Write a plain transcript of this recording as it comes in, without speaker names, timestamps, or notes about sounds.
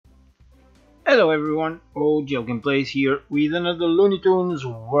Hello everyone, OGL Gameplays here with another Looney Tunes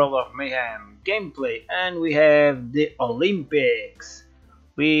World of Mayhem gameplay, and we have the Olympics.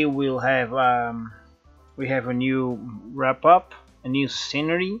 We will have a new wrap up, a new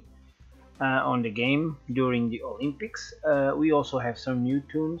scenery on the game during the Olympics. We also have some new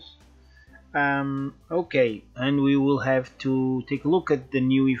tunes. Okay, and we will have to take a look at the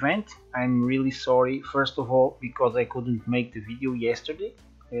new event. I'm really sorry, first of all, because I couldn't make the video yesterday.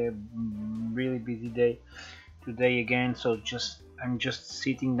 Really busy day today again, so I'm just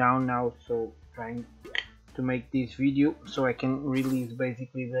sitting down now, so trying to make this video so I can release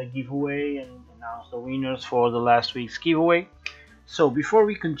basically the giveaway and announce the winners for the last week's giveaway. So before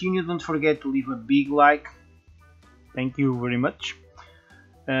we continue, don't forget to leave a big like. Thank you very much.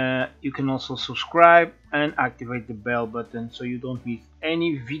 You can also subscribe and activate the bell button so you don't miss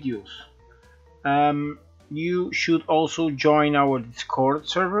any videos. You should also join our Discord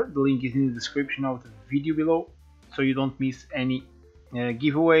server. The link is in the description of the video below, so you don't miss any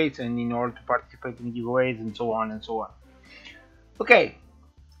giveaways, and in order to participate in giveaways and so on and so on. Okay,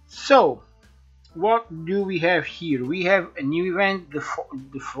 so what do we have here? We have a new event. The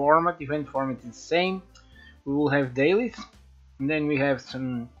event format is the same. We will have dailies, and then we have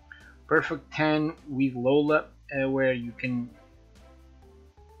some perfect 10 with Lola, where you can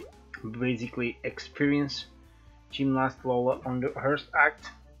basically experience Gymnast Lola on the first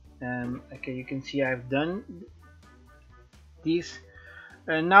act. Okay, you can see I've done this.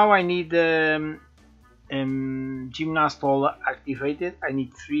 Now I need Gymnast Lola activated. I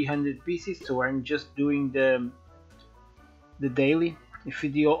need 300 pieces, so I'm just doing the daily. If you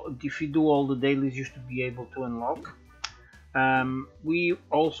do all the dailies, you should be able to unlock. We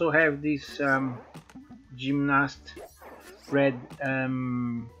also have this Gymnast red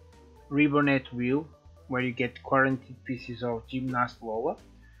Ribbonette wheel, where you get guaranteed pieces of Gymnast Lola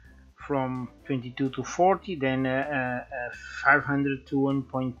from 22 to 40, then 500 to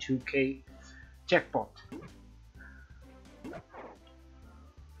 1.2k jackpot.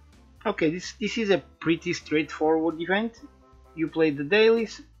 Okay, this is a pretty straightforward event. You play the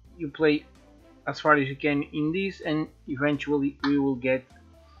dailies, you play as far as you can in this, and eventually we will get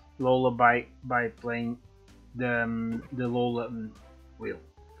Lola by playing the Lola wheel.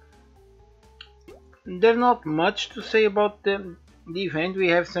 There's not much to say about the event. We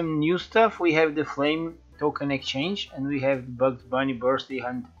have some new stuff. We have the Flame Token Exchange, and we have the Bugs Bunny Birthday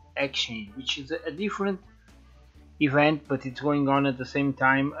Hunt Exchange, which is a different event, but it's going on at the same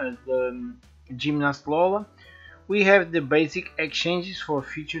time as the Gymnast Lola. We have the basic exchanges for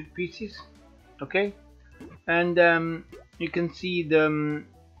featured pieces, okay, and you can see the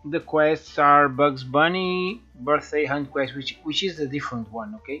quests are Bugs Bunny Birthday Hunt quest, which is a different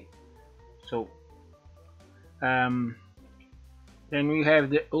one, okay. So then we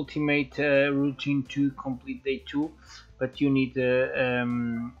have the ultimate routine to complete day 2, but you need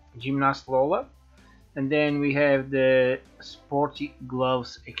the Gymnast Lola. And then we have the Sporty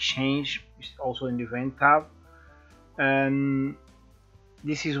Gloves Exchange, which is also in the event tab.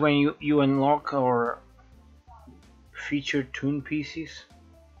 This is when you unlock or feature tune pieces,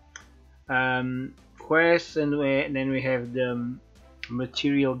 quests, and then we have the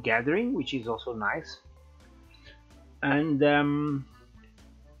material gathering, which is also nice. And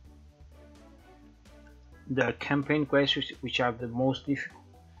the campaign quests, which are the most difficult.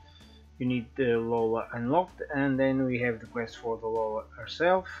 You need the Lola unlocked, and then we have the quest for the Lola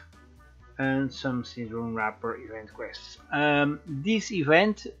herself and some Syndrome Wrapper event quests. This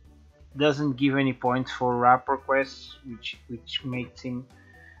event doesn't give any points for Wrapper quests, which makes him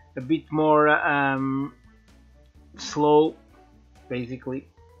a bit more slow, basically,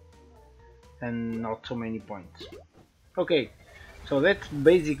 and not so many points. Okay, so that's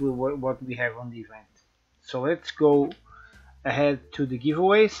basically what we have on the event. So let's go ahead to the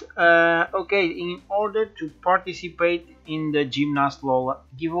giveaways. Okay, in order to participate in the Gymnast Lola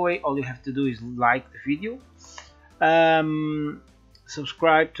giveaway, all you have to do is like the video,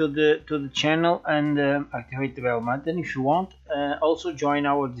 subscribe to the channel, and activate the bell button if you want. Also join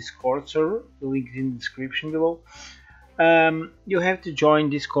our Discord server. The link is in the description below. You have to join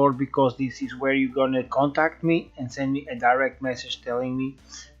Discord because this is where you're gonna contact me and send me a direct message telling me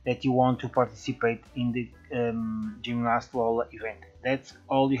that you want to participate in the Gymnast Lola event. That's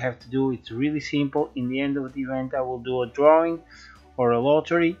all you have to do. It's really simple. In the end of the event, I will do a drawing or a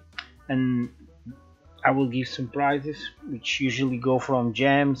lottery, and I will give some prizes, which usually go from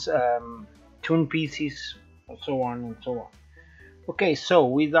gems, tune pieces, and so on and so on. Okay, so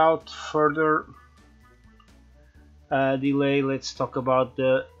without further delay, let's talk about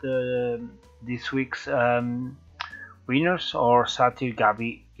this week's winners or Satyr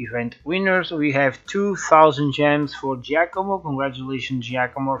Gabi event winners. We have 2,000 gems for Giacomo. Congratulations,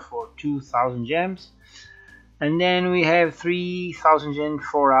 Giacomo, for 2,000 gems. And then we have 3,000 gems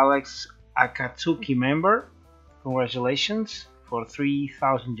for Alex, Akatsuki member. Congratulations for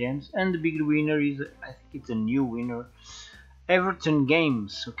 3,000 gems. And the big winner is, I think it's a new winner, Everton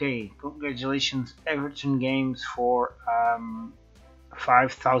Games. Okay, congratulations, Everton Games, for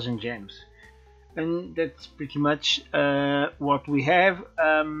 5,000 gems. And that's pretty much what we have.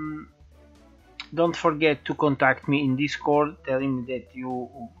 Don't forget to contact me in Discord telling me that you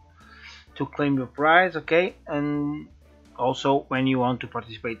to claim your prize, okay, and also when you want to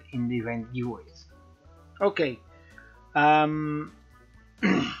participate in the event giveaways. Okay,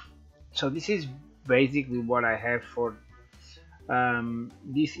 so this is basically what I have for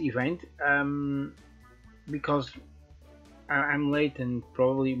this event, because I'm late and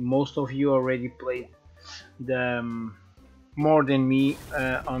probably most of you already played the more than me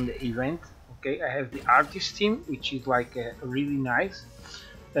on the event. Okay, I have the artist team, which is like really nice.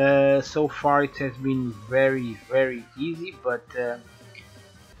 So far it has been very easy, but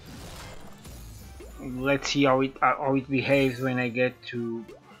let's see how it behaves when I get to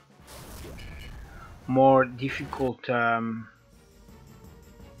more difficult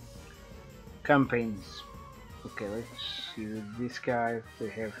campaigns. Okay, let's see with these guys. They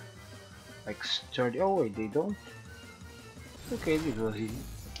have like 30. Oh wait, they don't. Okay, this was easy.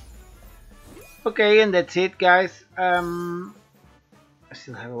 Okay, and that's it, guys. I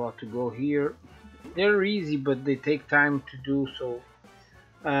still have a lot to go here. They're easy, but they take time to do so.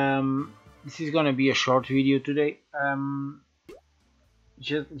 This is gonna be a short video today.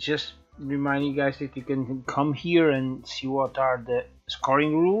 Just remind you guys that you can come here and see what are the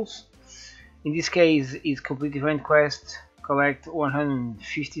scoring rules. In this case, it's complete event quest, collect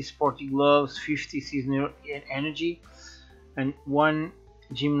 150 sporty gloves, 50 seasonal energy, and 1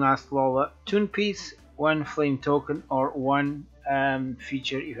 Gymnast Lola tune piece, 1 flame token, or 1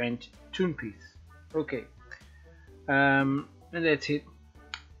 feature event tune piece. Okay, and that's it.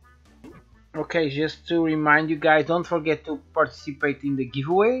 Okay, just to remind you guys, don't forget to participate in the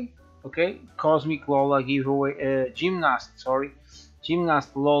giveaway. Okay, Cosmic Lola giveaway, Gymnast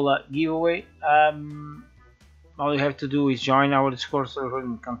Lola giveaway. All you have to do is join our Discord server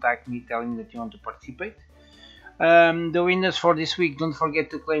and contact me telling that you want to participate. The winners for this week, don't forget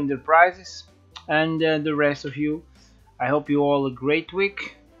to claim their prizes, and the rest of you, I hope you all a great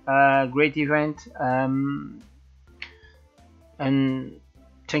week, great event, and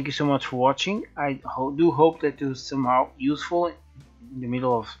thank you so much for watching. I do hope that it was somehow useful in the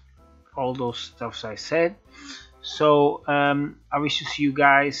middle of all those stuffs I said. So I wish to see you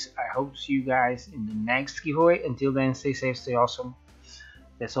guys. I hope to see you guys in the next giveaway. Until then, stay safe, stay awesome.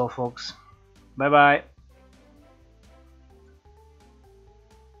 That's all, folks. Bye bye.